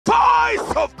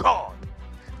voice of God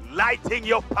lighting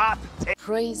your path.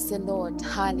 Praise the Lord.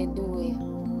 Hallelujah.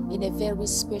 In a very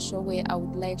special way, I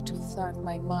would like to thank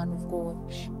my man of God,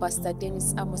 Pastor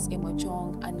Denis, Amos,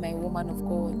 Emojong, and my woman of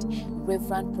God,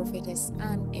 Reverend Prophetess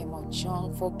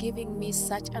Emojong, for giving me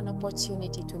such an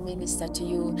opportunity to minister to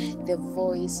you, the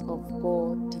voice of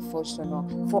God devotional.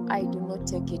 For I do not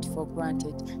take it for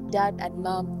granted. Dad and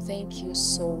Mom, thank you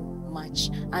so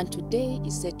much. And today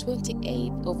is the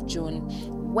 28th of June,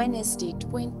 Wednesday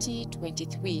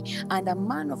 2023, and a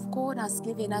man of God has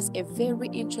given us a very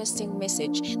interesting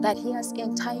message that he has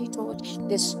entitled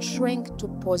The Strength to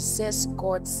Possess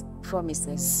God's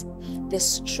Promises. The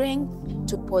strength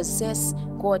to possess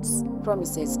God's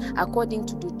promises, according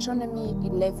to Deuteronomy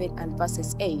 11 and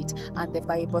verses 8. And the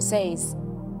Bible says,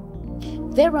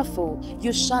 "Therefore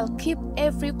you shall keep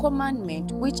every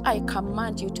commandment which I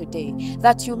command you today,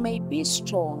 that you may be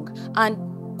strong and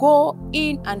go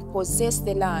in and possess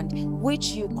the land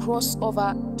which you cross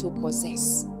over to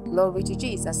possess." Glory to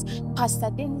Jesus.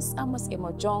 Pastor Denis Amos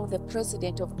Emojong, the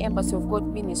president of Embassy of God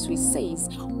Ministry, says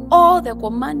all the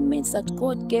commandments that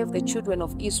God gave the children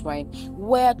of Israel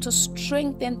were to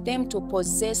strengthen them to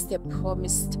possess the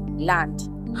promised land.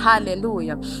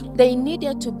 Hallelujah. They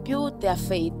needed to build their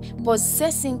faith,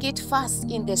 possessing it first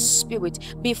in the spirit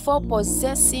before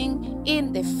possessing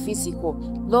in the physical.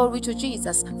 Glory to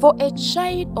Jesus. For a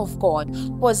child of God,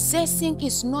 possessing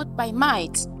is not by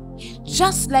might.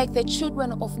 Just like the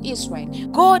children of Israel,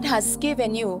 God has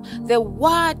given you the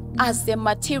word as the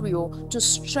material to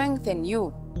strengthen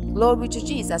you. Glory to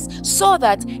Jesus. So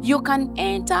that you can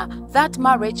enter that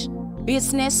marriage,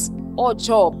 business, or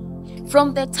job.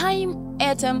 From the time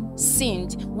Adam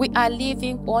sinned, we are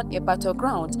living on a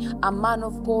battleground. A man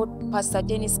of God, Pastor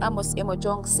Denis Amos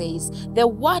Emojong, says, the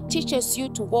word teaches you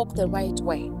to walk the right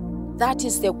way. That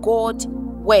is the God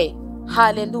way.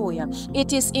 Hallelujah.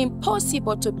 It is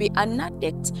impossible to be an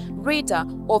addict reader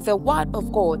of the word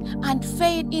of God and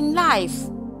fail in life.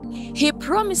 He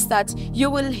promised that you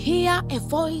will hear a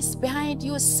voice behind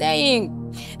you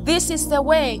saying, "This is the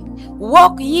way,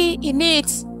 walk ye in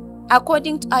it,"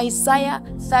 according to Isaiah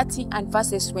 30 and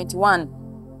verses 21.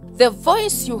 The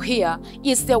voice you hear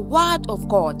is the word of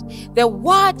God. The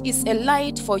word is a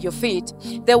light for your feet.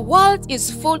 The world is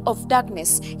full of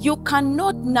darkness. You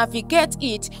cannot navigate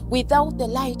it without the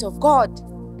light of God.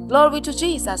 Glory to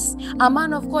Jesus. A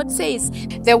man of God says,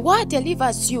 the word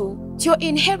delivers you to your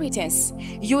inheritance.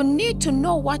 You need to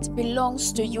know what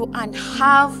belongs to you and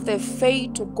have the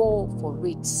faith to go for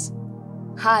it.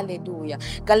 Hallelujah.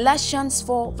 Galatians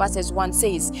 4 verses 1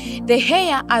 says, "The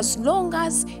heir, as long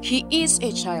as he is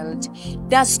a child,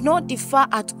 does not differ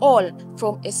at all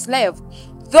from a slave,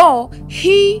 though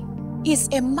he is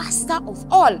a master of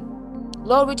all."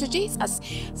 Glory to Jesus.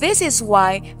 This is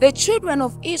why the children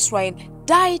of Israel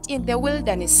died in the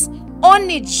wilderness.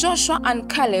 Only Joshua and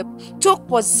Caleb took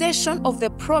possession of the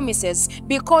promises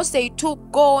because they took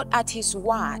God at his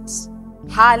words.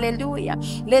 Hallelujah.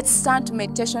 Let's turn to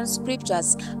meditation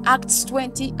scriptures, Acts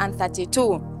 20 and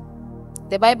 32.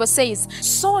 The Bible says,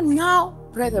 "So now,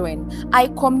 brethren, I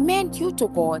commend you to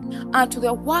God and to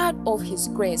the word of his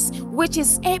grace, which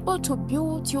is able to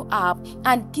build you up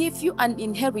and give you an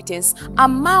inheritance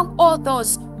among all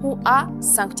those who are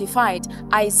sanctified."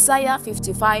 Isaiah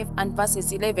 55 and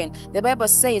verses 11. The Bible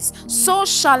says, "So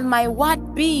shall my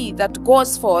word be that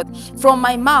goes forth from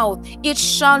my mouth. It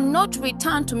shall not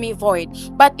return to me void,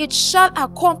 but it shall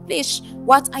accomplish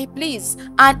what I please,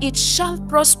 and it shall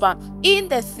prosper in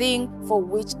the thing for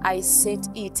which I sent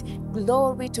it."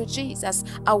 Glory to Jesus.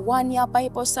 A one-year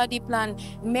Bible study plan.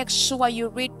 Make sure you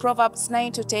read Proverbs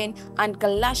 9 to 10 and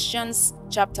Galatians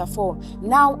chapter 4.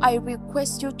 Now I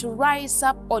request you to rise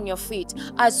up on your feet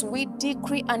as we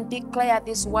decree and declare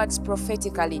these words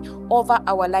prophetically over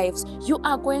our lives. You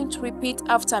are going to repeat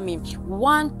after me.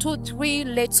 1, 2, 3,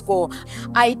 let's go.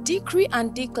 I decree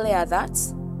and declare that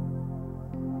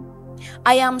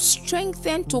I am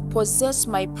strengthened to possess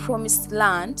my promised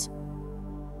land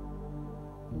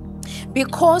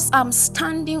because I'm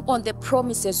standing on the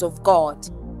promises of God.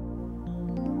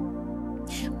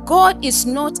 God is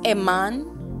not a man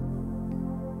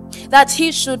that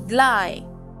he should lie.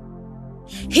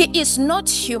 He is not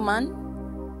human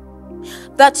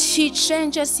that he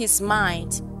changes his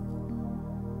mind.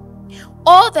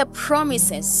 All the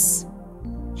promises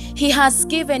he has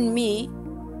given me,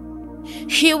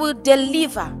 he will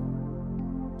deliver,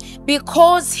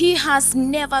 because he has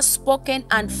never spoken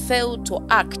and failed to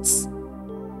act.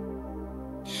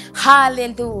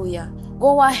 Hallelujah.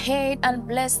 Go ahead and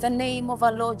bless the name of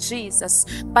our Lord Jesus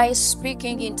by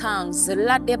speaking in tongues.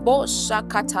 Ladebosha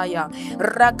kataya,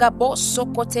 ragaboso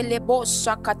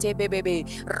kotelebosha katebebebe,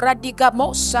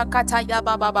 radigamosha kataya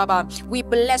baba baba. We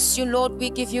bless you, Lord. We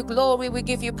give you glory. We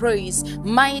give you praise.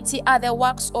 Mighty are the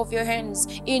works of your hands.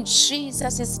 In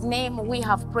Jesus' name we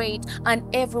have prayed, and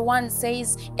everyone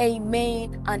says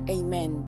amen and amen.